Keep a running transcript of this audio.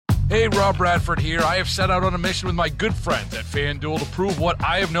Hey, Rob Bradford here. I have set out on a mission with my good friends at FanDuel to prove what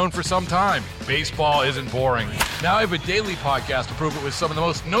I have known for some time. Baseball isn't boring. Now I have a daily podcast to prove it with some of the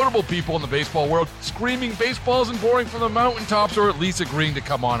most notable people in the baseball world, screaming baseball isn't boring from the mountaintops, or at least agreeing to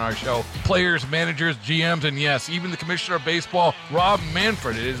come on our show. Players, managers, GMs, and yes, even the commissioner of baseball, Rob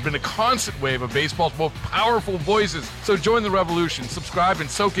Manfred. It has been a constant wave of baseball's most powerful voices. So join the revolution. Subscribe and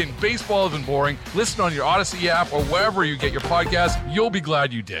soak in Baseball Isn't Boring. Listen on your Odyssey app or wherever you get your podcasts. You'll be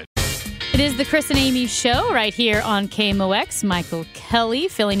glad you did. It is the Chris and Amy Show right here on KMOX. Michael Kelley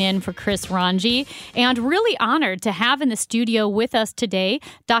filling in for Chris Ranji. And really honored to have in the studio with us today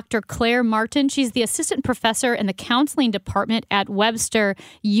Dr. Claire Martin. She's the assistant professor in the counseling department at Webster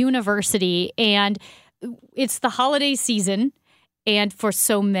University. And it's the holiday season. And for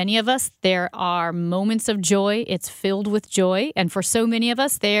so many of us, there are moments of joy. It's filled with joy. And for so many of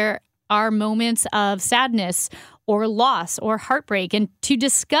us, there are moments of sadness or loss or heartbreak. And to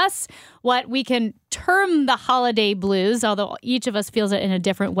discuss what we can term the holiday blues, although each of us feels it in a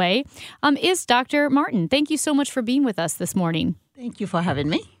different way, is Dr. Martin. Thank you so much for being with us this morning. Thank you for having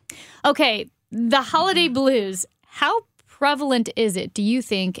me. Okay, the holiday blues, how prevalent is it, do you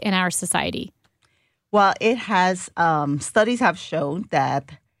think, in our society? Well, it has, studies have shown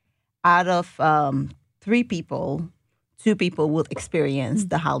that out of 3 people, 2 people will experience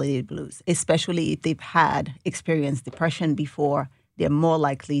the holiday blues, especially if they've had experienced depression before. They're more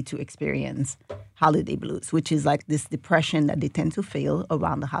likely to experience holiday blues, which is like this depression that they tend to feel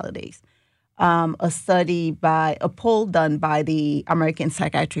around the holidays. A poll done by the American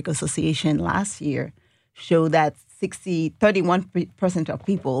Psychiatric Association last year showed that 31% of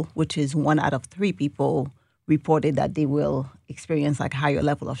people, which is 1 out of 3 people, reported that they will experience like higher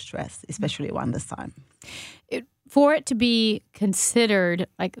level of stress, especially around this time. For it to be considered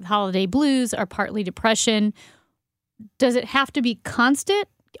like holiday blues or partly depression, does it have to be constant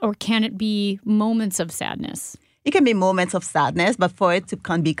or can it be moments of sadness? It can be moments of sadness, but for it to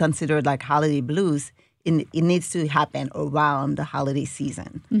be considered like holiday blues, it needs to happen around the holiday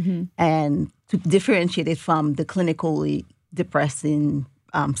season. Mm-hmm. And to differentiate it from the clinically depressing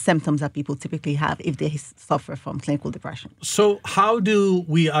symptoms that people typically have if they suffer from clinical depression. So how do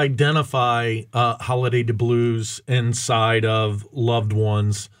we identify holiday blues inside of loved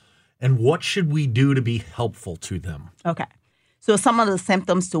ones, and what should we do to be helpful to them? Okay. So some of the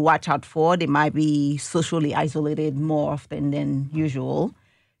symptoms to watch out for, they might be socially isolated more often than usual.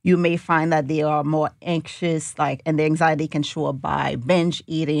 You may find that they are more anxious, and the anxiety can show up by binge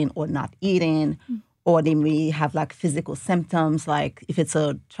eating or not eating. Or they may have like physical symptoms, like if it's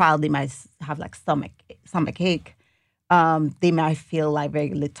a child, they might have like stomach ache. They might feel like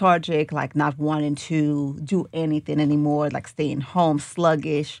very lethargic, like not wanting to do anything anymore, like staying home,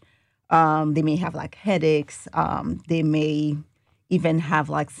 sluggish. They may have like headaches. They may even have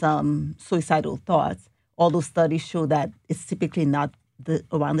like some suicidal thoughts. All those studies show that it's typically not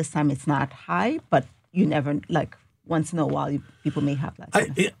around this time. It's not high, but you never once in a while people may have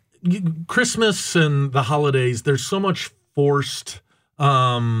that. Christmas and the holidays, there's so much forced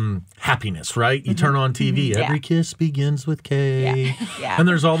happiness, right? You turn on TV, every kiss begins with K. Yeah. And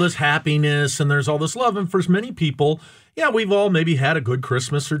there's all this happiness and there's all this love. And for many people, we've all maybe had a good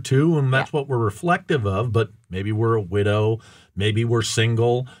Christmas or 2, and that's what we're reflective of. But maybe we're a widow, maybe we're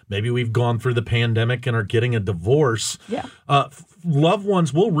single, maybe we've gone through the pandemic and are getting a divorce. Yeah. Loved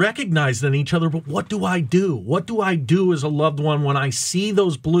ones will recognize it in each other, but what do I do? What do I do as a loved one when I see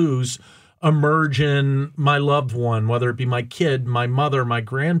those blues emerge in my loved one, whether it be my kid, my mother, my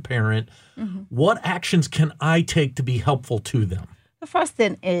grandparent? Mm-hmm. What actions can I take to be helpful to them? The first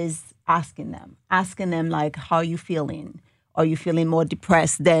thing is asking them like, how are you feeling? Are you feeling more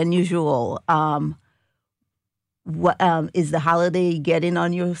depressed than usual? What is the holiday getting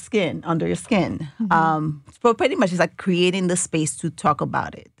under your skin? Mm-hmm. So pretty much it's like creating the space to talk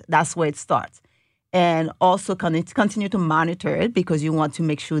about it. That's where it starts. And also continue to monitor it, because you want to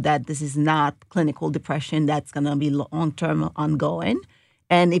make sure that this is not clinical depression that's going to be long-term ongoing.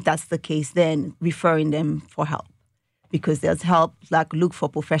 And if that's the case, then referring them for help, because there's help, like look for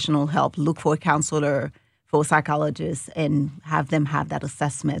professional help, look for a counselor, for a psychologist, and have them have that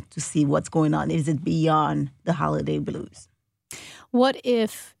assessment to see what's going on. Is it beyond the holiday blues? What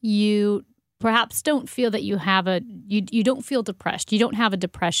if you perhaps don't feel that you have you don't feel depressed, you don't have a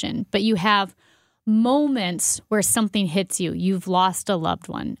depression, but you have moments where something hits you? You've lost a loved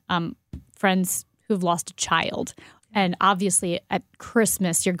one, friends who've lost a child. And obviously at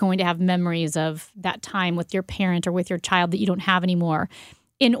Christmas, you're going to have memories of that time with your parent or with your child that you don't have anymore.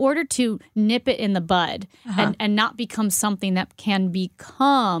 In order to nip it in the bud and not become something that can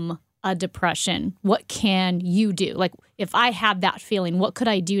become a depression, what can you do? Like, if I have that feeling, what could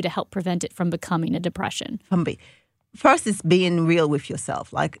I do to help prevent it from becoming a depression? First, it's being real with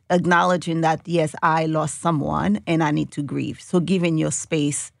yourself, like acknowledging that, yes, I lost someone and I need to grieve. So giving your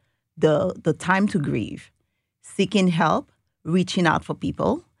space the time to grieve, seeking help, reaching out for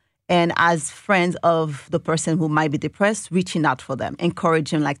people, and as friends of the person who might be depressed, reaching out for them,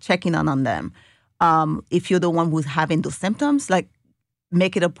 encouraging, like checking on them. If you're the one who's having those symptoms, like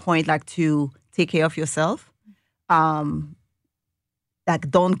make it a point like to take care of yourself.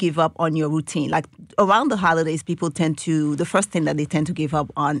 Like don't give up on your routine. Like around the holidays, the first thing that they tend to give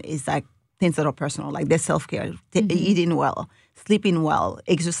up on is like things that are personal, like their self-care, eating well, sleeping well,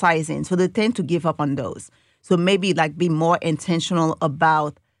 exercising. So they tend to give up on those. So maybe like be more intentional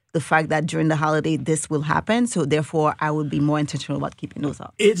about the fact that during the holiday, this will happen. So therefore, I would be more intentional about keeping those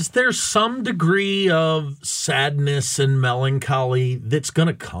up. Is there some degree of sadness and melancholy that's going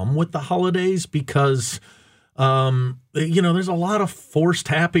to come with the holidays? Because, there's a lot of forced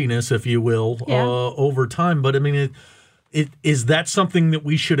happiness, if you will, over time. But I mean, is that something that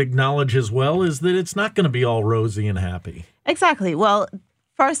we should acknowledge as well, is that it's not going to be all rosy and happy? Exactly. Well,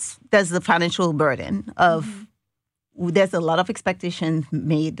 first, there's the financial burden of there's a lot of expectations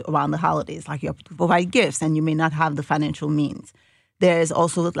made around the holidays, like you have to provide gifts and you may not have the financial means. There's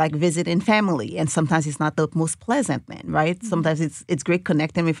also like visiting family, and sometimes it's not the most pleasant thing, right? Mm-hmm. Sometimes it's great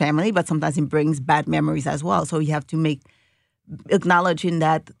connecting with family, but sometimes it brings bad memories as well. So you have to acknowledging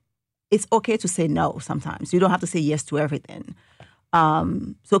that it's okay to say no sometimes. You don't have to say yes to everything.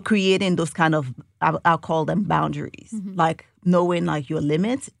 So creating those kind of, I'll call them boundaries, like knowing like your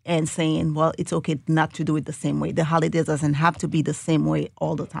limits and saying, well, it's okay not to do it the same way. The holiday doesn't have to be the same way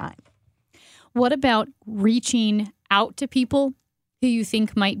all the time. What about reaching out to people who you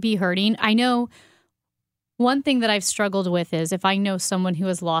think might be hurting? I know one thing that I've struggled with is if I know someone who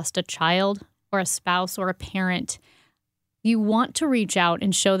has lost a child or a spouse or a parent, you want to reach out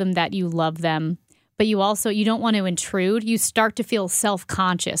and show them that you love them, but you don't want to intrude. You start to feel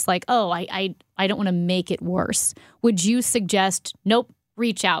self-conscious, like, oh, I don't want to make it worse. Would you suggest, nope,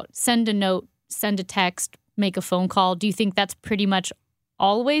 reach out, send a note, send a text, make a phone call? Do you think that's pretty much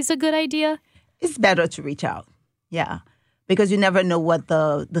always a good idea? It's better to reach out, yeah, because you never know what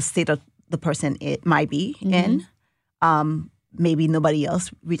the state of the person it might be in. Maybe nobody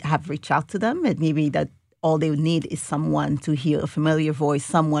else have reached out to them, and maybe that all they need is someone to hear a familiar voice,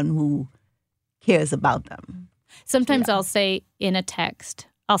 someone who cares about them. Sometimes I'll say in a text,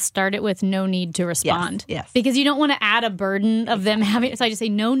 I'll start it with no need to respond. Yes. Because you don't want to add a burden of them having, so I just say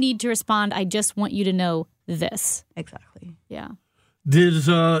no need to respond. I just want you to know this. Exactly. Yeah.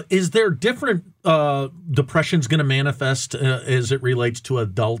 Is there different depressions going to manifest as it relates to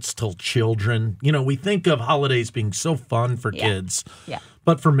adults till children? We think of holidays being so fun for kids. Yeah.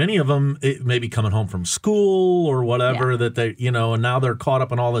 But for many of them, it may be coming home from school or whatever that they, and now they're caught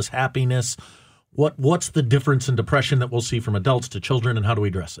up in all this happiness. What's the difference in depression that we'll see from adults to children, and how do we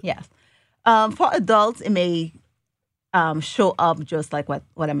address it? Yes. For adults, it may show up just like what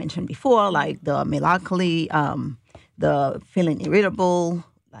I mentioned before, like the melancholy, the feeling irritable,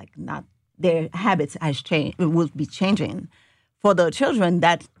 like not their habits will be changing. For the children,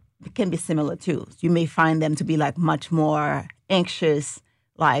 that can be similar too. You may find them to be like much more anxious,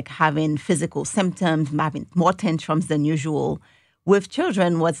 like having physical symptoms, having more tantrums than usual. With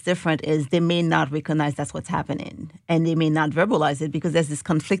children, what's different is they may not recognize that's what's happening, and they may not verbalize it because there's this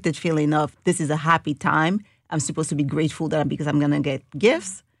conflicted feeling of this is a happy time. I'm supposed to be grateful because I'm going to get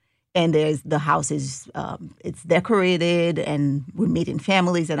gifts. And the house is it's decorated, and we're meeting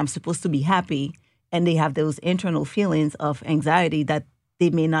families, and I'm supposed to be happy. And they have those internal feelings of anxiety that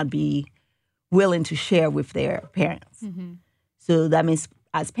they may not be willing to share with their parents. Mm-hmm. So that means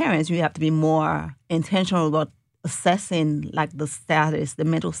as parents, you have to be more intentional about assessing like the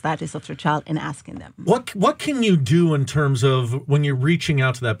mental status of your child and asking them. What can you do in terms of when you're reaching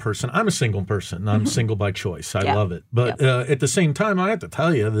out to that person? I'm a single person. I'm single by choice. I love it. But at the same time, I have to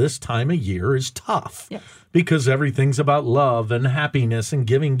tell you, this time of year is tough because everything's about love and happiness and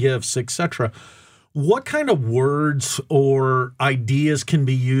giving gifts, etc. What kind of words or ideas can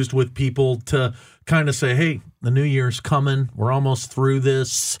be used with people to kind of say, hey, the new year's coming. We're almost through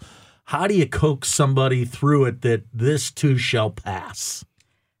this. How do you coax somebody through it that this too shall pass?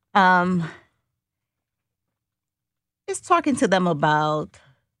 Just talking to them about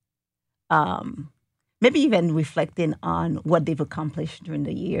maybe even reflecting on what they've accomplished during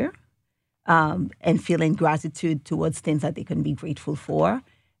the year and feeling gratitude towards things that they can be grateful for,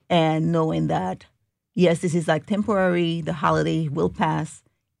 and knowing that, yes, this is like temporary, the holiday will pass,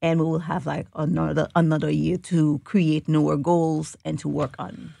 and we will have like another year to create newer goals and to work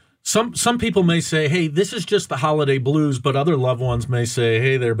on Some people may say, hey, this is just the holiday blues, but other loved ones may say,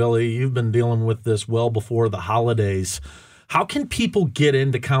 hey there, Billy, you've been dealing with this well before the holidays. How can people get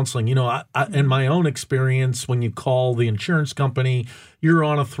into counseling? You know, in my own experience, when you call the insurance company, you're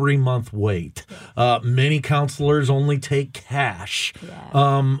on a 3-month wait. Many counselors only take cash.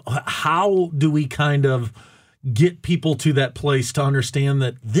 Yeah. How do we kind of get people to that place to understand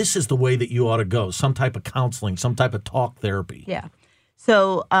that this is the way that you ought to go? Some type of counseling, some type of talk therapy. Yeah.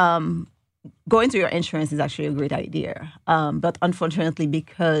 So going to your insurance is actually a great idea. But unfortunately,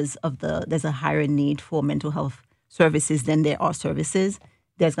 because of there's a higher need for mental health services than there are services,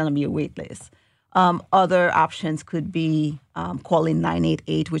 there's going to be a wait list. Other options could be calling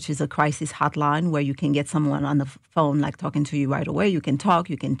 988, which is a crisis hotline where you can get someone on the phone, like talking to you right away. You can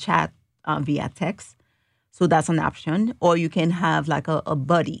talk, you can chat via text. So that's an option. Or you can have like a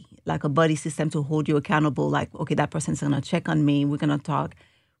buddy system to hold you accountable. Like, okay, that person's going to check on me. We're going to talk.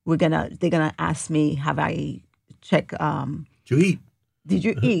 They're going to ask me, have I checked? Did you eat? Did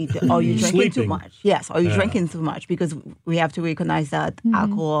you eat? Or are you drinking too much? Yes. Are you drinking too much? Because we have to recognize that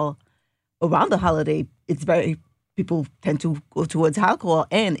alcohol around the holiday, people tend to go towards alcohol,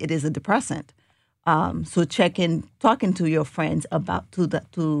 and it is a depressant. So talking to your friends about to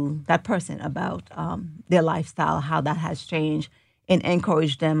that person about their lifestyle, how that has changed, and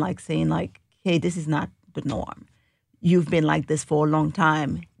encourage them, like saying like, hey, this is not the norm. You've been like this for a long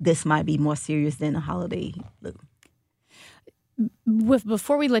time. This might be more serious than a holiday flu.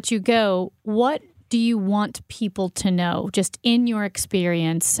 Before we let you go, what do you want people to know, just in your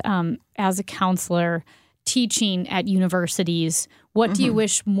experience as a counselor teaching at universities? What do you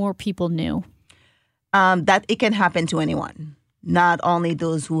wish more people knew? That it can happen to anyone, not only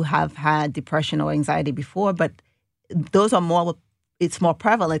those who have had depression or anxiety before, but it's more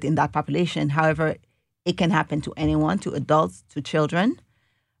prevalent in that population. However, it can happen to anyone, to adults, to children,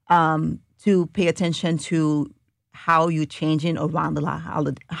 to pay attention to how you're changing around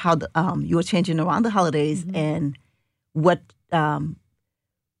you're changing around the holidays, and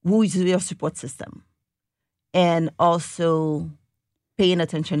who is your support system, and also paying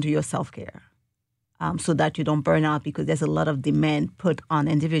attention to your self-care, so that you don't burn out, because there's a lot of demand put on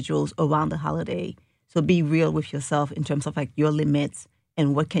individuals around the holiday. So be real with yourself in terms of like your limits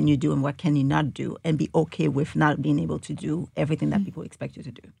and what can you do and what can you not do, and be okay with not being able to do everything that people expect you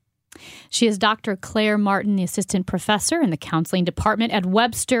to do. She is Dr. Claire Martin, the assistant professor in the counseling department at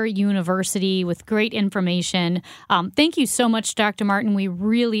Webster University, with great information. Thank you so much, Dr. Martin. We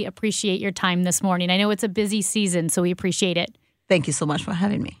really appreciate your time this morning. I know it's a busy season, so we appreciate it. Thank you so much for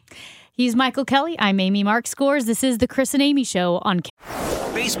having me. He's Michael Kelley. I'm Amy Mark-Scores. This is the Chris and Amy Show on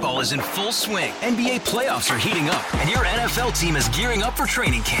Baseball is in full swing. NBA playoffs are heating up, and your NFL team is gearing up for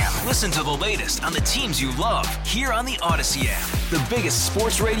training camp. Listen to the latest on the teams you love here on the Odyssey app. The biggest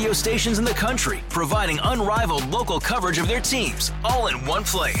sports radio stations in the country, providing unrivaled local coverage of their teams, all in one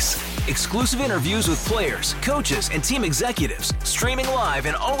place. Exclusive interviews with players, coaches, and team executives, streaming live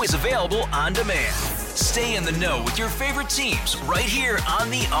and always available on demand. Stay in the know with your favorite teams right here on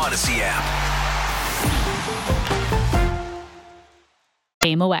the Odyssey app.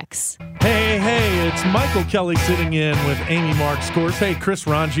 KMOX. Hey, it's Michael Kelley sitting in with Amy Mark-Scores. Hey, Chris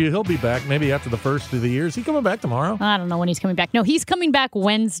Rangia, he'll be back maybe after the first of the year. Is he coming back tomorrow? I don't know when he's coming back. No, he's coming back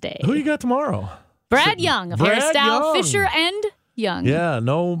Wednesday. Who you got tomorh? Brad Young of Hairstyle, Fisher, and Young. Yeah,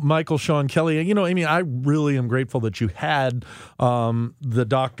 no Michael Sean Kelley. You know, Amy, I really am grateful that you had the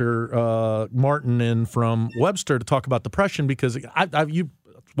Dr. Martin in from Webster to talk about depression, because you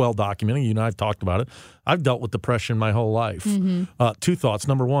well documented. You know, I've talked about it. I've dealt with depression my whole life. Two thoughts.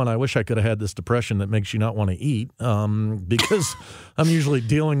 Number one, I wish I could have had this depression that makes you not want to eat, because I'm usually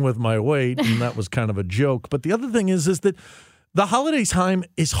dealing with my weight, and that was kind of a joke. But the other thing is that the holiday time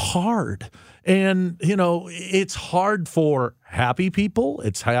is hard. And, you know, it's hard for happy people.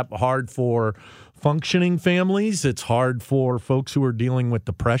 It's hard for functioning families. It's hard for folks who are dealing with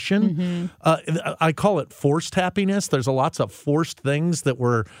depression. I call it forced happiness. There's lots of forced things that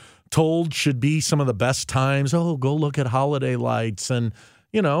we're told should be some of the best times. Oh, go look at holiday lights. And,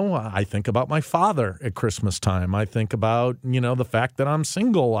 you know, I think about my father at Christmas time. I think about, you know, the fact that I'm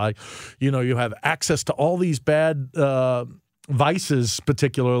single. You have access to all these bad vices,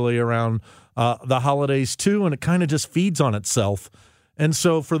 particularly around the holidays too, and it kind of just feeds on itself. And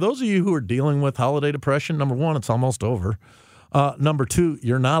so for those of you who are dealing with holiday depression, number one, it's almost over. Number two,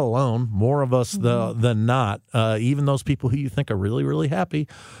 you're not alone. More of us than not, even those people who you think are really, really happy,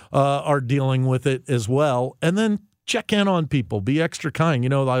 are dealing with it as well. And then check in on people. Be extra kind. You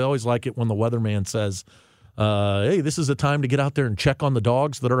know, I always like it when the weatherman says, hey, this is a time to get out there and check on the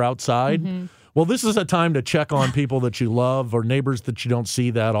dogs that are outside. Well, this is a time to check on people that you love or neighbors that you don't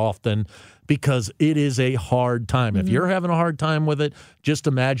see that often, because it is a hard time. If you're having a hard time with it, just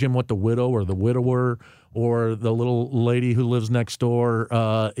imagine what the widow or the widower or the little lady who lives next door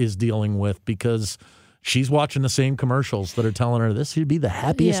is dealing with, because she's watching the same commercials that are telling her this would be the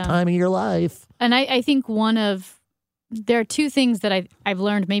happiest time of your life. And I think there are two things that I've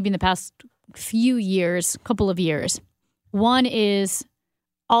learned maybe in the past couple of years. One is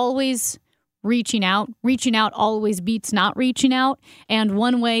always reaching out. Reaching out always beats not reaching out. And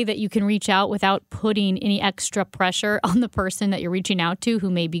one way that you can reach out without putting any extra pressure on the person that you're reaching out to, who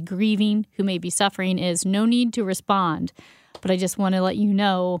may be grieving, who may be suffering, is no need to respond. But I just want to let you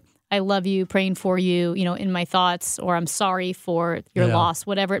know, I love you, praying for you, in my thoughts, or I'm sorry for your loss,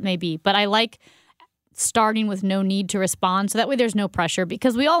 whatever it may be. But I like starting with no need to respond, so that way there's no pressure,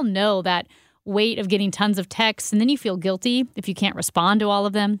 because we all know that weight of getting tons of texts, and then you feel guilty if you can't respond to all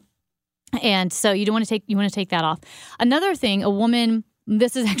of them. And so you want to take that off. Another thing, a woman,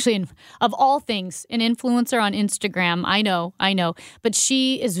 this is actually, of all things, an influencer on Instagram, I know, but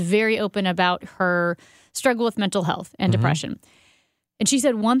she is very open about her struggle with mental health and depression. And she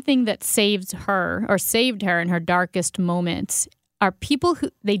said one thing that saved her in her darkest moments are people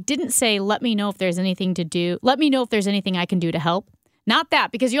who, they didn't say, let me know if there's anything to do. Let me know if there's anything I can do to help. Not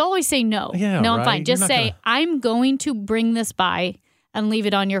that, because you always say no. No, I'm fine. Just say, I'm going to bring this by and leave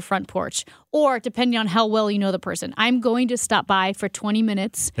it on your front porch. Or, depending on how well you know the person, I'm going to stop by for 20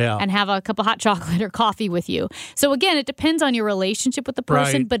 minutes and have a cup of hot chocolate or coffee with you. So again, it depends on your relationship with the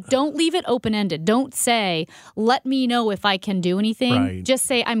person, but don't leave it open-ended. Don't say, let me know if I can do anything. Just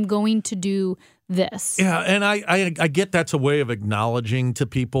say, I'm going to do this. Yeah, and I get that's a way of acknowledging to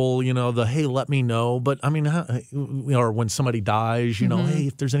people, hey, let me know. But I mean, or when somebody dies, hey,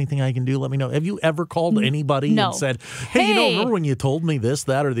 if there's anything I can do, let me know. Have you ever called anybody and said, hey, remember when you told me this,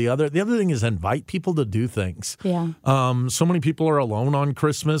 that, or the other? The other thing is invite people to do things. Yeah. So many people are alone on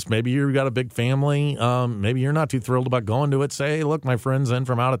Christmas. Maybe you've got a big family. Maybe you're not too thrilled about going to it. Say, hey, look, my friend's in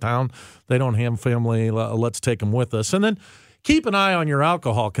from out of town. They don't have family. Let's take them with us. And then keep an eye on your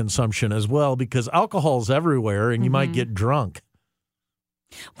alcohol consumption as well, because alcohol's everywhere and you might get drunk.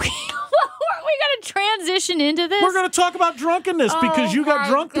 We got to transition into this? We're going to talk about drunkenness because you got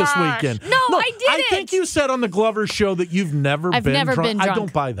drunk this weekend. No, I didn't. I think you said on the Glover show that you've never been drunk. I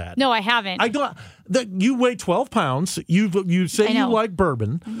don't buy that. No, I haven't. I don't. You weigh 12 pounds. You say you like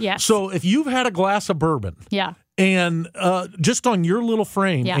bourbon. Yes. So if you've had a glass of bourbon. Yeah. And just on your little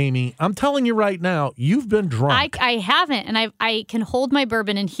frame, Amy, I'm telling you right now, you've been drunk. I haven't, and I can hold my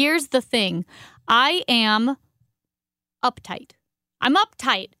bourbon. And here's the thing. I am uptight. I'm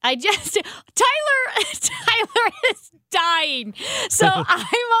uptight. Tyler is dying. So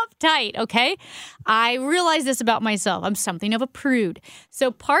I'm uptight, okay? I realize this about myself. I'm something of a prude. So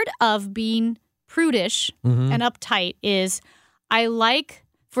part of being prudish and uptight is I like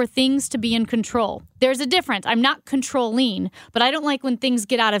for things to be in control. There's a difference. I'm not controlling, but I don't like when things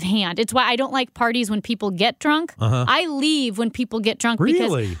get out of hand. It's why I don't like parties when people get drunk. I leave when people get drunk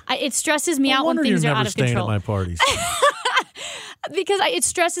because it stresses me out when things are out of control. At my parties. Because it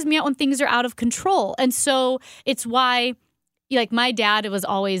stresses me out when things are out of control. And so it's why, like, my dad was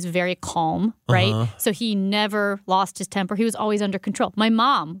always very calm, right? So he never lost his temper. He was always under control. My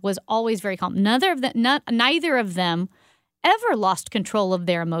mom was always very calm. Neither of them ever lost control of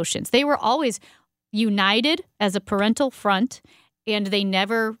their emotions. They were always united as a parental front, and they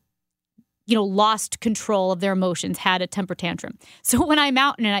never, lost control of their emotions, had a temper tantrum. So when I'm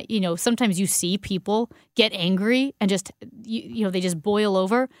out and sometimes you see people get angry and just, they just boil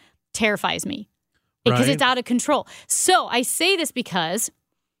over, terrifies me because it's out of control. So I say this because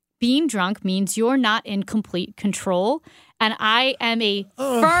being drunk means you're not in complete control. And I am a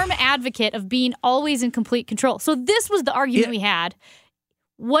firm advocate of being always in complete control. So this was the argument we had.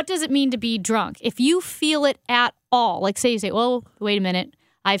 What does it mean to be drunk? If you feel it at all, like say you say, well, wait a minute,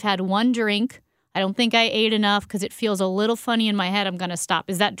 I've had one drink. I don't think I ate enough because it feels a little funny in my head. I'm going to stop.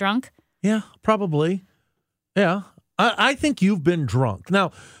 Is that drunk? Yeah, probably. Yeah. I think you've been drunk.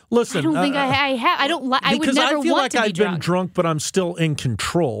 Now, listen. I don't think I have. I would never want to be drunk. Because I feel like I've been drunk, but I'm still in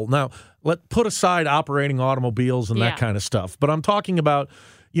control. Now, let's put aside operating automobiles and that kind of stuff. But I'm talking about,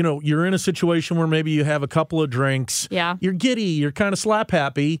 you're in a situation where maybe you have a couple of drinks. Yeah. You're giddy. You're kind of slap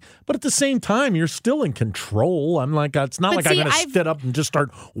happy. But at the same time, you're still in control. I'm like, it's not I'm going to sit up and just start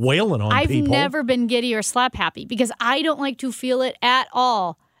wailing on people. I've never been giddy or slap happy because I don't like to feel it at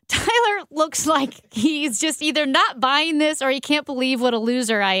all. Tyler looks like he's just either not buying this or he can't believe what a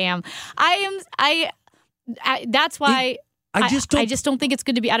loser I am. That's why I just don't think it's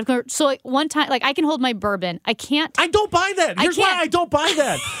good to be out of control. So one time, I can hold my bourbon. I can't. I don't buy that. Here's why I don't buy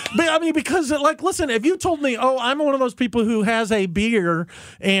that. Because listen, if you told me, I'm one of those people who has a beer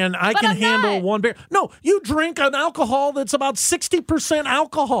and I can handle one beer. No, you drink an alcohol that's about 60%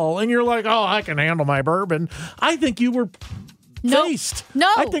 alcohol and you're like, I can handle my bourbon. I think you were faced.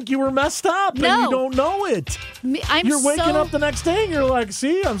 No. I think you were messed up and you don't know it. You're waking up the next day and you're like,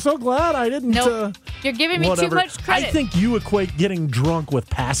 see, I'm so glad I didn't. You're giving me too much credit. I think you equate getting drunk with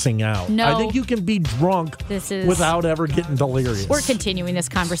passing out. No. I think you can be drunk without ever getting delirious. We're continuing this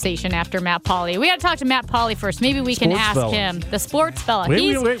conversation after Matt Pauley. We got to talk to Matt Pauley first. Maybe we can ask him. The sports fella.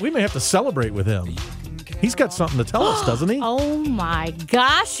 We may have to celebrate with him. He's got something to tell us, doesn't he? Oh, my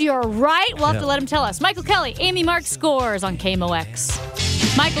gosh. You're right. We'll have to let him tell us. Michael Kelley, Amy Mark scores on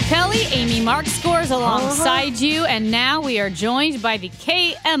KMOX. Michael Kelley, Amy Mark scores alongside you. And now we are joined by the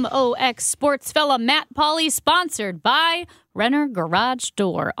KMOX sports fella, Matt Pauley, sponsored by Renner Garage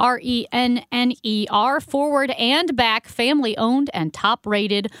Door. RENNER, forward and back, family-owned and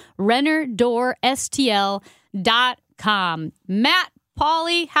top-rated, RennerDoorSTL.com. Matt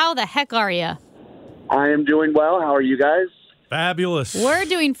Pauley, how the heck are you? I am doing well. How are you guys? Fabulous. We're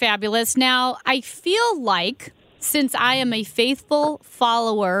doing fabulous. Now, I feel like, since I am a faithful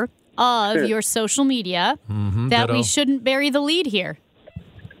follower of your social media, that we shouldn't bury the lead here.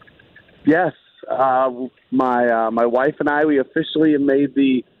 Yes. My wife and I, we officially made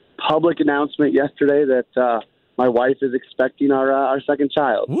the public announcement yesterday that my wife is expecting our second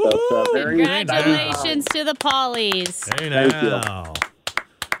child. Woo! So Congratulations to the Pauleys. Hey now. Thank you.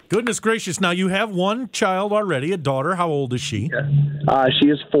 Goodness gracious. Now, you have one child already, a daughter. How old is she? She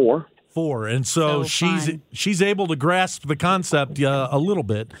is 4. 4. And so she's able to grasp the concept a little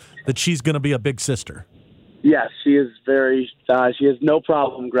bit that she's going to be a big sister. Yes, she is she has no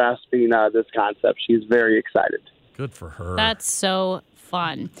problem grasping this concept. She's very excited. Good for her. That's so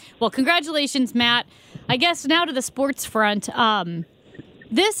fun. Well, congratulations, Matt. I guess now to the sports front.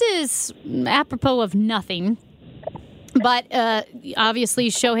 This is apropos of nothing. But obviously,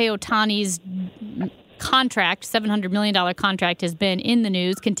 Shohei Ohtani's contract, $700 million contract, has been in the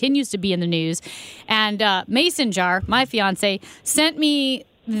news, continues to be in the news. And Mason Jar, my fiance, sent me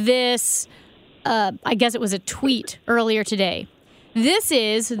this, I guess it was a tweet earlier today. This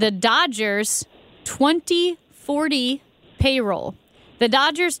is the Dodgers 2040 payroll. The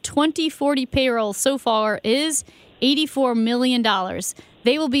Dodgers 2040 payroll so far is $84 million.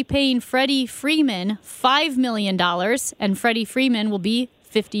 They will be paying Freddie Freeman $5 million, and Freddie Freeman will be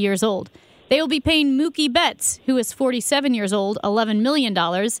 50 years old. They will be paying Mookie Betts, who is 47 years old, $11 million,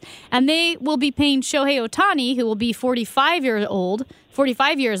 and they will be paying Shohei Ohtani, who will be 45 years old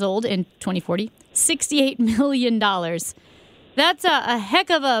in 2040, $68 million. That's a heck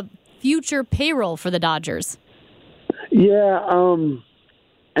of a future payroll for the Dodgers. Yeah,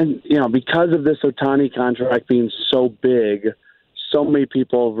 and because of this Ohtani contract being so big, so many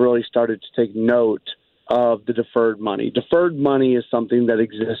people have really started to take note of the deferred money. Deferred money is something that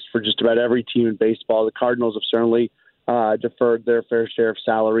exists for just about every team in baseball. The Cardinals have certainly deferred their fair share of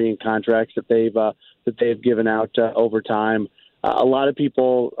salary and contracts that they've given out over time. A lot of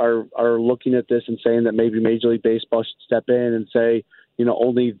people are looking at this and saying that maybe Major League Baseball should step in and say,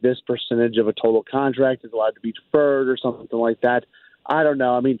 only this percentage of a total contract is allowed to be deferred or something like that. I don't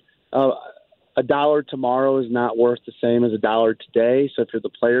know. I mean, $1 tomorrow is not worth the same as $1 today. So if you're the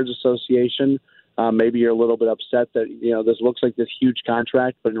Players Association, maybe you're a little bit upset that, this looks like this huge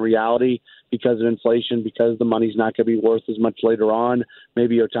contract, but in reality, because of inflation, because the money's not going to be worth as much later on,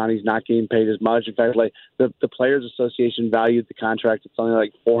 maybe Ohtani's not getting paid as much. In fact, like the Players Association valued the contract at something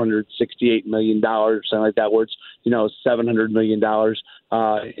like $468 million, or something like that, where it's, $700 million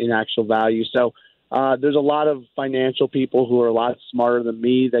in actual value. So there's a lot of financial people who are a lot smarter than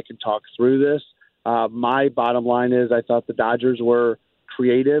me that can talk through this. My bottom line is I thought the Dodgers were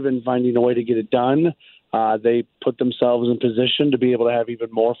creative in finding a way to get it done. They put themselves in position to be able to have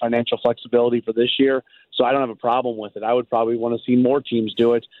even more financial flexibility for this year. So I don't have a problem with it. I would probably want to see more teams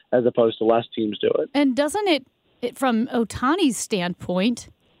do it as opposed to less teams do it. And doesn't it from Ohtani's standpoint,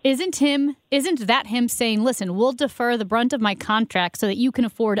 isn't that him saying, listen, we'll defer the brunt of my contract so that you can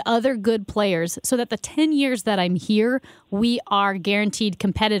afford other good players so that the 10 years that I'm here, we are guaranteed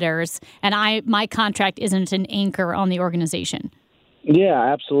competitors and my contract isn't an anchor on the organization? Yeah,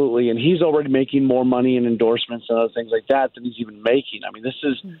 absolutely. And he's already making more money in endorsements and other things like that than he's even making. I mean,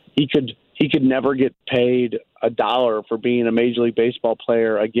 he could never get paid $1 for being a Major League Baseball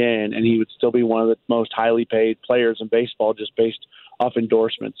player again, and he would still be one of the most highly paid players in baseball just based off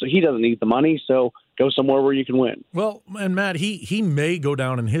endorsements. So he doesn't need the money, so go somewhere where you can win. Well, and Matt, he may go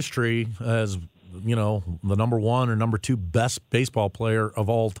down in history as the number one or number two best baseball player of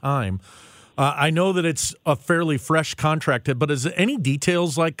all time. I know that it's a fairly fresh contract, but is there any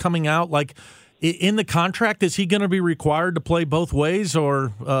details like coming out? Like in the contract, is he going to be required to play both ways,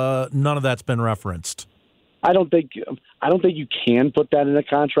 or none of that's been referenced? I don't think you can put that in a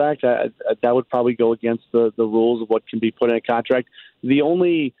contract. That would probably go against the rules of what can be put in a contract. The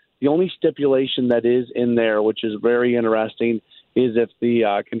only stipulation that is in there, which is very interesting, is if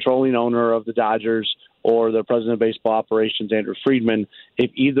the controlling owner of the Dodgers or the president of baseball operations, Andrew Friedman, if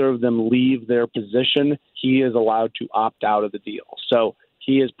either of them leave their position, he is allowed to opt out of the deal. So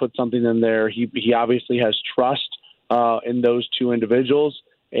he has put something in there. He obviously has trust in those two individuals,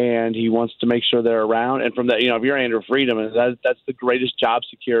 and he wants to make sure they're around. And from that, if you're Andrew Friedman, that's the greatest job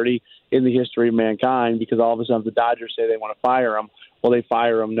security in the history of mankind, because all of a sudden if the Dodgers say they want to fire him, well, they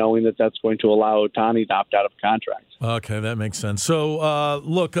fire him knowing that that's going to allow Ohtani to opt out of a contract. Okay, that makes sense. So,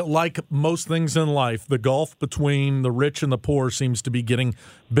 look, like most things in life, the gulf between the rich and the poor seems to be getting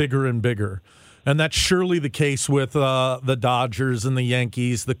bigger and bigger. And that's surely the case with the Dodgers and the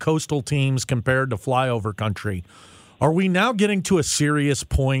Yankees, the coastal teams compared to flyover country. Are we now getting to a serious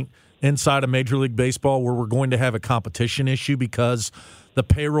point inside of Major League Baseball where we're going to have a competition issue because the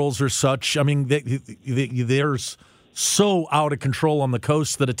payrolls are such? I mean, there's so out of control on the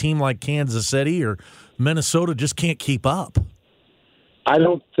coast that a team like Kansas City or Minnesota just can't keep up. I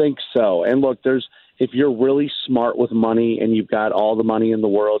don't think so. And look, if you're really smart with money and you've got all the money in the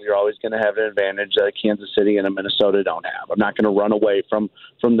world, you're always going to have an advantage that a Kansas City and a Minnesota don't have. I'm not going to run away from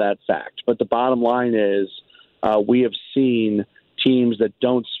that fact. But the bottom line is we have seen teams that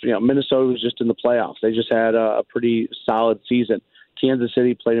don't – Minnesota was just in the playoffs. They just had a pretty solid season. Kansas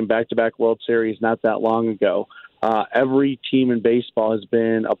City played in back-to-back World Series not that long ago. Every team in baseball has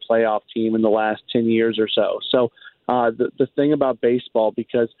been a playoff team in the last 10 years or so. So the thing about baseball,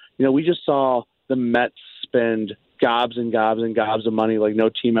 because, we just saw the Mets spend gobs and gobs and gobs of money like no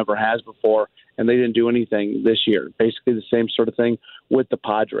team ever has before, and they didn't do anything this year. Basically the same sort of thing with the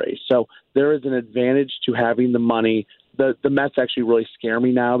Padres. So there is an advantage to having the money. The Mets actually really scare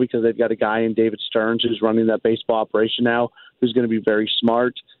me now because they've got a guy in David Stearns who's running that baseball operation now, who's going to be very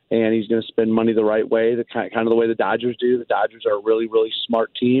smart, and he's going to spend money the right way, kind of the way the Dodgers do. The Dodgers are a really, really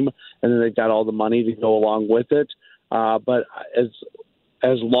smart team, and then they've got all the money to go along with it. But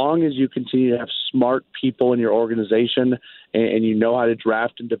as long as you continue to have smart people in your organization and you know how to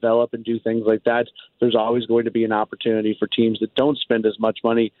draft and develop and do things like that, there's always going to be an opportunity for teams that don't spend as much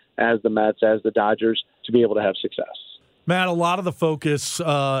money as the Mets, as the Dodgers, to be able to have success. Matt, a lot of the focus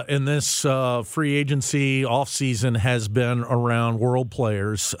in this free agency offseason has been around world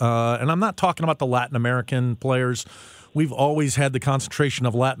players. And I'm not talking about the Latin American players. We've always had the concentration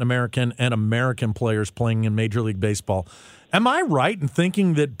of Latin American and American players playing in Major League Baseball. Am I right in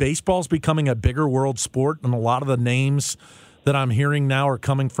thinking that baseball is becoming a bigger world sport, and a lot of the names that I'm hearing now are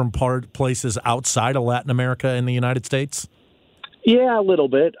coming from places outside of Latin America and the United States? Yeah, a little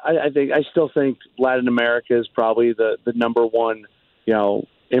bit. I still think Latin America is probably the number one,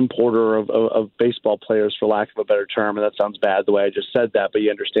 importer of baseball players, for lack of a better term. And that sounds bad the way I just said that, but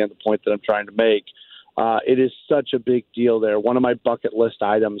you understand the point that I'm trying to make. It is such a big deal there. One of my bucket list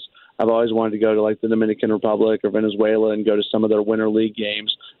items, I've always wanted to go to like the Dominican Republic or Venezuela and go to some of their Winter League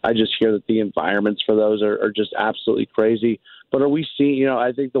games. I just hear that the environments for those are just absolutely crazy. But are we seeing,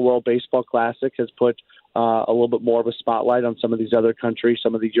 I think the World Baseball Classic has put a little bit more of a spotlight on some of these other countries,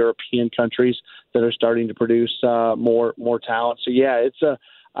 some of the European countries that are starting to produce more talent. So yeah, it's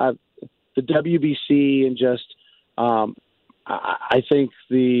the WBC, and just I think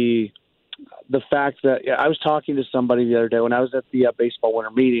the fact that I was talking to somebody the other day when I was at the baseball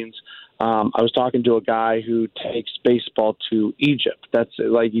winter meetings. I was talking to a guy who takes baseball to Egypt. That's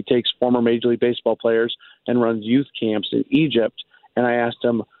like he takes former Major League Baseball players and runs youth camps in Egypt. And I asked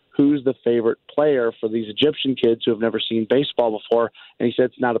him, who's the favorite player for these Egyptian kids who have never seen baseball before? And he said,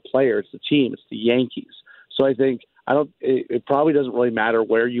 it's not a player, it's the team, it's the Yankees. So I think it probably doesn't really matter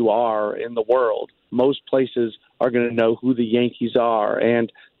where you are in the world. Most places are going to know who the Yankees are,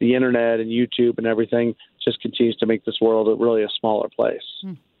 and the internet and YouTube and everything just continues to make this world really a smaller place.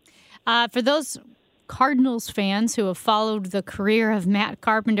 For those Cardinals fans who have followed the career of Matt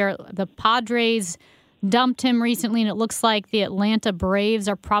Carpenter, the Padres dumped him recently, and it looks like the Atlanta Braves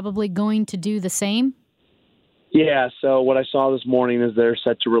are probably going to do the same. Yeah, so what I saw this morning is they're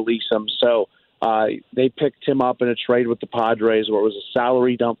set to release him. So they picked him up in a trade with the Padres where it was a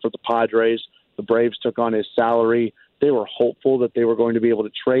salary dump for the Padres. The Braves took on his salary. They were hopeful that they were going to be able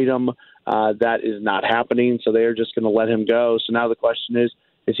to trade him. That is not happening, so they are just going to let him go. So now the question is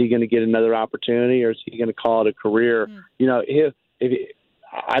he going to get another opportunity, or is he going to call it a career?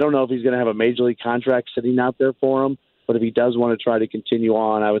 I don't know if he's going to have a major league contract sitting out there for him, but if he does want to try to continue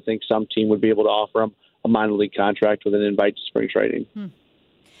on, I would think some team would be able to offer him a minor league contract with an invite to spring training.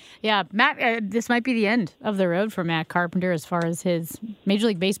 Yeah, Matt, this might be the end of the road for Matt Carpenter as far as his Major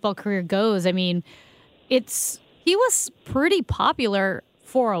League Baseball career goes. I mean, he was pretty popular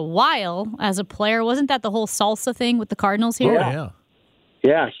for a while as a player. Wasn't that the whole salsa thing with the Cardinals here? Oh, yeah.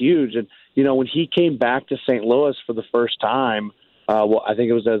 Yeah, huge. And, when he came back to St. Louis for the first time, I think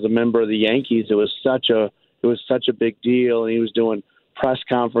it was as a member of the Yankees, it was such a big deal, and he was doing press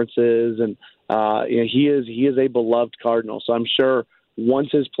conferences, and he is a beloved Cardinal. So I'm sure once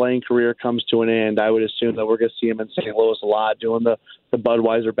his playing career comes to an end, I would assume that we're going to see him in St. Louis a lot, doing the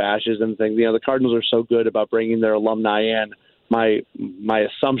Budweiser bashes and things. The Cardinals are so good about bringing their alumni in. My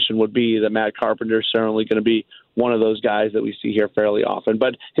assumption would be that Matt Carpenter is certainly going to be one of those guys that we see here fairly often.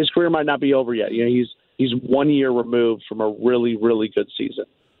 But his career might not be over yet. He's 1 year removed from a really, really good season.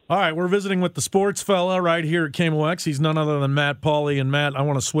 All right, we're visiting with the sports fella right here at KMOX. He's none other than Matt Pauley. And, Matt, I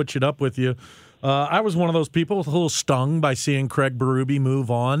want to switch it up with you. I was one of those people a little stung by seeing Craig Berube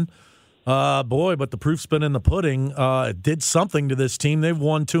move on. But the proof's been in the pudding. It did something to this team. They've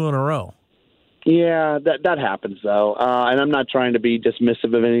won 2 in a row. Yeah, that happens, though. And I'm not trying to be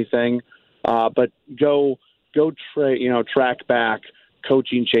dismissive of anything, but go track back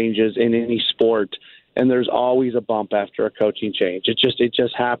coaching changes in any sport, and there's always a bump after a coaching change. It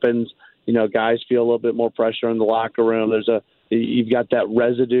just happens. Guys feel a little bit more pressure in the locker room. You've got that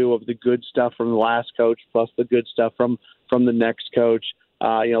residue of the good stuff from the last coach plus the good stuff from the next coach.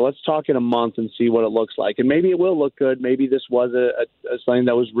 Let's talk in a month and see what it looks like, and maybe it will look good. Maybe this was a something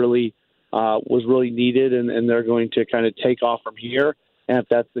that was really needed, and they're going to kind of take off from here. And if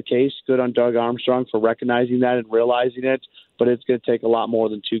that's the case, good on Doug Armstrong for recognizing that and realizing it. But it's going to take a lot more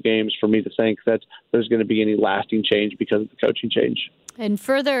than 2 games for me to think that there's going to be any lasting change because of the coaching change. In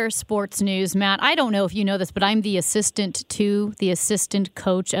further sports news, Matt, I don't know if you know this, but I'm the assistant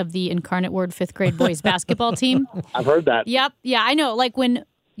coach of the Incarnate Word 5th grade boys basketball team. I've heard that. Yep. Yeah, I know. Like when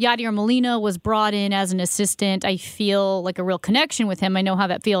Yadier Molina was brought in as an assistant, I feel like a real connection with him. I know how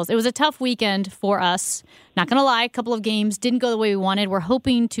that feels. It was a tough weekend for us. Not going to lie, a couple of games didn't go the way we wanted. We're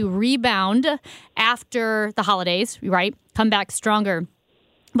hoping to rebound after the holidays, right? Come back stronger.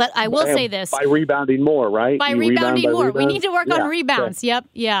 But I will say this. By rebounding more, right? By rebounding more. We need to work on rebounds. Yeah.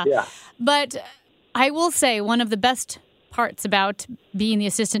 Yep. Yeah. But I will say one of the best parts about being the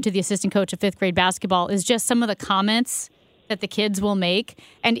assistant to the assistant coach of 5th grade basketball is just some of the comments that the kids will make.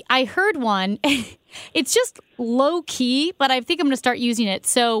 And I heard one, it's just low key, but I think I'm going to start using it.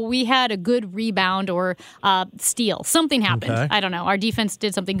 So we had a good rebound or steal. Something happened. Okay. I don't know. Our defense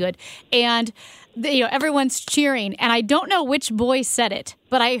did something good. And everyone's cheering. And I don't know which boy said it,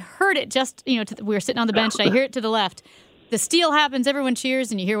 but I heard it just, we were sitting on the bench and I hear it to the left. The steal happens, everyone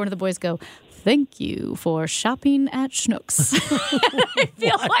cheers, and you hear one of the boys go, "Thank you for shopping at Schnucks." I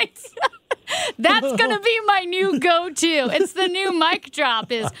feel like that's going to be my new go-to. It's the new mic drop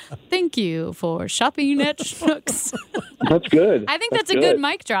is, "Thank you for shopping at Schnucks." That's good. I think that's a good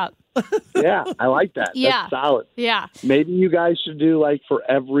mic drop. Yeah, I like that. Yeah. That's solid. Yeah. Maybe you guys should do, like, for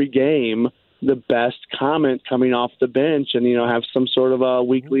every game, the best comment coming off the bench and, have some sort of a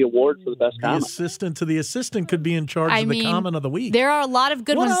weekly award for the best comment. The assistant to the assistant could be in charge of the comment of the week. There are a lot of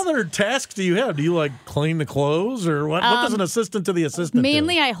good ones. What other tasks do you have? Do you, clean the clothes or what? What does an assistant to the assistant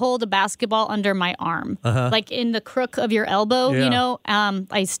mainly do? I hold a basketball under my arm, like in the crook of your elbow,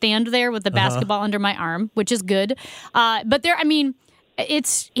 I stand there with the basketball under my arm, which is good. But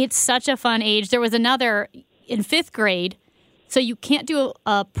it's such a fun age. There was another in 5th grade. So you can't do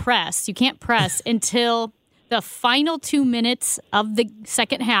a press. You can't press until the final 2 minutes of the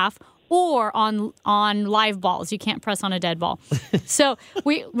second half or on live balls. You can't press on a dead ball. So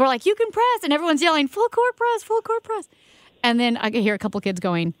we're like, you can press. And everyone's yelling, full court press, full court press. And then I could hear a couple kids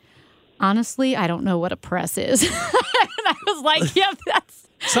going, honestly, I don't know what a press is. And I was like, yep, that's.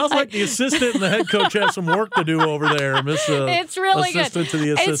 Sounds like the assistant and the head coach have some work to do over there, Miss It's really assistant good. To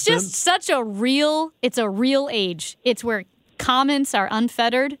the assistant. It's just such a real age. It's where comments are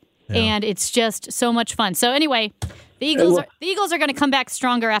unfettered, and it's just so much fun. So anyway, the Eagles are going to come back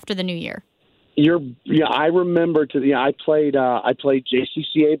stronger after the new year. I remember I played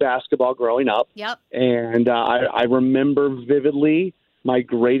JCCA basketball growing up. Yep. And I remember vividly my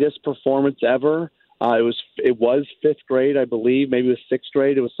greatest performance ever. It was 5th grade, I believe. Maybe it was 6th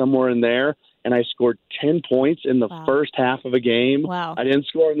grade. It was somewhere in there. And I scored 10 points in the first half of a game. Wow. I didn't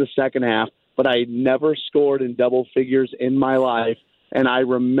score in the second half, but I never scored in double figures in my life. And I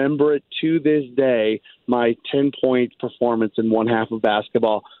remember it to this day, my 10-point performance in one half of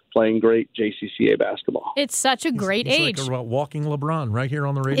basketball, playing great JCCA basketball. It's such a great age. It's like a walking LeBron right here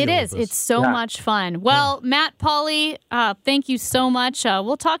on the radio. It is. It's so much fun. Well, Matt Pauley, thank you so much.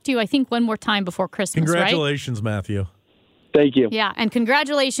 We'll talk to you, I think, one more time before Christmas, Congratulations, right? Matthew. Thank you. Yeah, and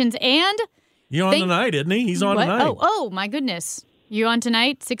congratulations. And he's on tonight, isn't he? He's on tonight. Oh, my goodness. You on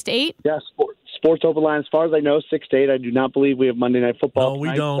tonight, 6 to 8? Yeah, Sports Overline. As far as I know, 6 to 8. I do not believe we have Monday Night Football. No,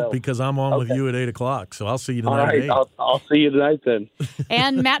 we don't, because I'm on with you at 8 o'clock. So I'll see you tonight. All right, at 8. I'll see you tonight then.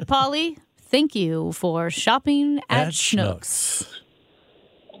 And Matt Pauley, thank you for shopping at Schnucks.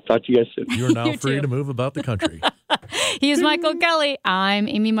 Talk to you guys soon. You're now free to move about the country. He is Michael Kelley. I'm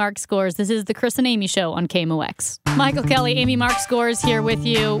Amy Mark Scores. This is the Chris and Amy Show on KMOX. Michael Kelley, Amy Mark Scores here with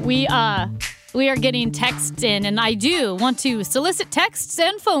you. We are getting texts in, and I do want to solicit texts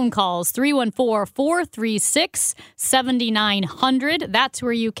and phone calls. 314-436-7900. That's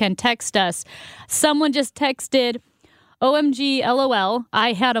where you can text us. Someone just texted, OMG, LOL,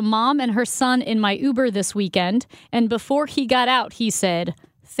 I had a mom and her son in my Uber this weekend, and before he got out, he said,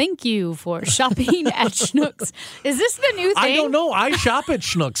 thank you for shopping at Schnucks. Is this the new thing? I don't know. I shop at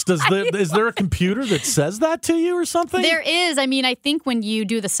Schnucks. Is there a computer that says that to you or something? There is. I mean, I think when you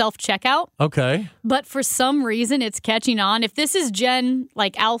do the self-checkout. Okay. But for some reason, it's catching on. If this is Gen,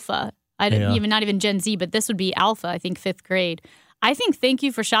 like Alpha, not even Gen Z, but this would be Alpha, I think 5th grade. I think thank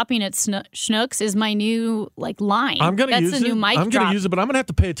you for shopping at Schnucks is my new line. I'm going to use it. That's a new mic drop. I'm going to use it, but I'm going to have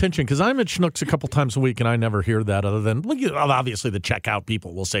to pay attention because I'm at Schnucks a couple times a week and I never hear that other than, obviously the checkout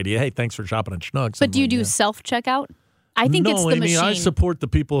people will say to you, hey, thanks for shopping at Schnucks. But do you do self-checkout? I think it's the machine. I support the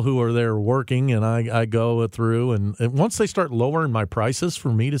people who are there working, and I go through, and once they start lowering my prices for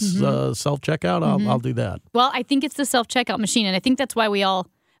me to self-checkout, I'll do that. Well, I think it's the self-checkout machine, and I think that's why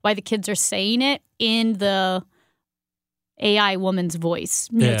the kids are saying it in the AI woman's voice.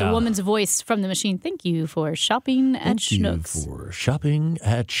 It's a woman's voice from the machine. Thank you for shopping at Schnucks. Thank you for shopping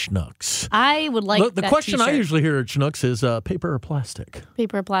at Schnucks. I would like the question t-shirt. I usually hear at Schnucks is paper or plastic?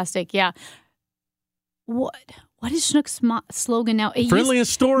 Paper or plastic, yeah. What is Schnucks' slogan now?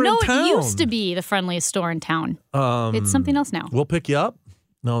 Friendliest store in town. No, it used to be the friendliest store in town. It's something else now. We'll pick you up?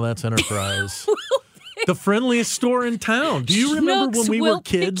 No, that's Enterprise. The friendliest store in town. Do you remember when we were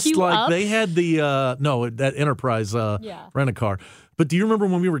kids? Like they had that Enterprise rent-a-car. But do you remember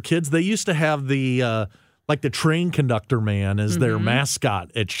when we were kids? They used to have the train conductor man as their mascot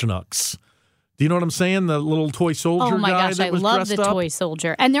at Schnucks. Do you know what I'm saying? The little toy soldier guy. Oh my gosh, that was I love dressed the up. toy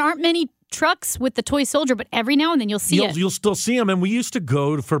soldier. And there aren't many trucks with the toy soldier, but every now and then you'll see it. You'll still see him. And we used to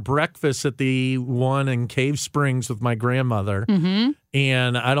go for breakfast at the one in Cave Springs with my grandmother. Mm-hmm.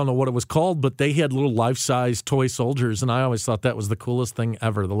 And I don't know what it was called, but they had little life-size toy soldiers. And I always thought that was the coolest thing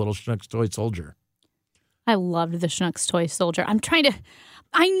ever, the little Schnucks toy soldier. I loved the Schnucks toy soldier.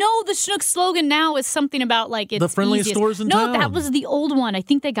 I know the Schnucks slogan now is something about it's the friendliest stores in town. No, that was the old one. I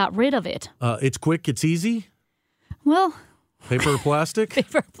think they got rid of it. It's quick, it's easy? Well... Paper or plastic?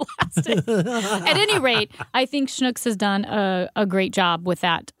 Paper or plastic. At any rate, I think Schnucks has done a great job with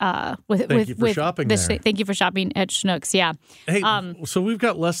that. Thank you for shopping there. Thank you for shopping at Schnucks, yeah. Hey, so we've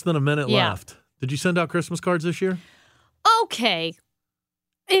got less than a minute left. Did you send out Christmas cards this year? Okay.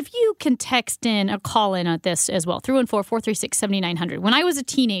 If you can text in or call in on this as well, 314-436-7900. When I was a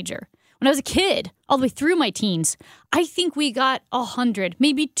teenager, when I was a kid, all the way through my teens, I think we got 100,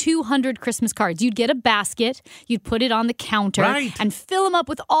 maybe 200 Christmas cards. You'd get a basket, you'd put it on the counter, and fill them up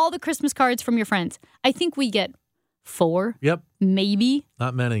with all the Christmas cards from your friends. I think we get 4, maybe.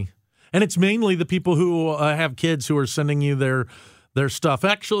 Not many. And it's mainly the people who have kids who are sending you their stuff.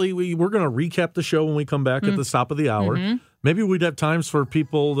 Actually, we're going to recap the show when we come back at the top of the hour. Mm-hmm. Maybe we'd have times for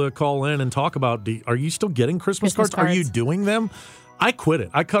people to call in and talk about, are you still getting Christmas cards? Are you doing them? I quit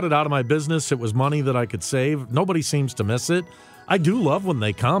it. I cut it out of my business. It was money that I could save. Nobody seems to miss it. I do love when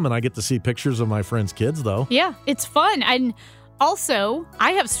they come, and I get to see pictures of my friends' kids, though. Yeah, it's fun. And also,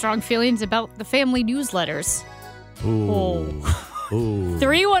 I have strong feelings about the family newsletters. Ooh.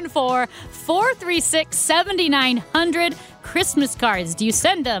 314-436-7900. Christmas cards. Do you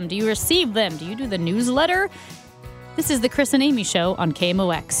send them? Do you receive them? Do you do the newsletter? This is the Chris and Amy Show on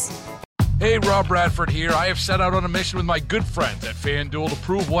KMOX. Hey, Rob Bradford here. I have set out on a mission with my good friends at FanDuel to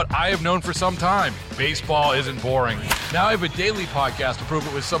prove what I have known for some time. Baseball isn't boring. Now I have a daily podcast to prove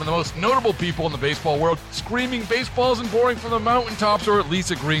it with some of the most notable people in the baseball world, screaming baseball isn't boring from the mountaintops, or at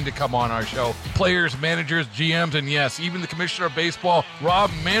least agreeing to come on our show. Players, managers, GMs, and yes, even the commissioner of baseball, Rob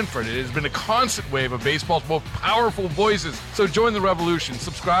Manfred. It has been a constant wave of baseball's most powerful voices. So join the revolution.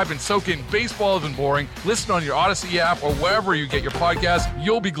 Subscribe and soak in Baseball Isn't Boring. Listen on your Odyssey app or wherever you get your podcasts.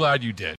 You'll be glad you did.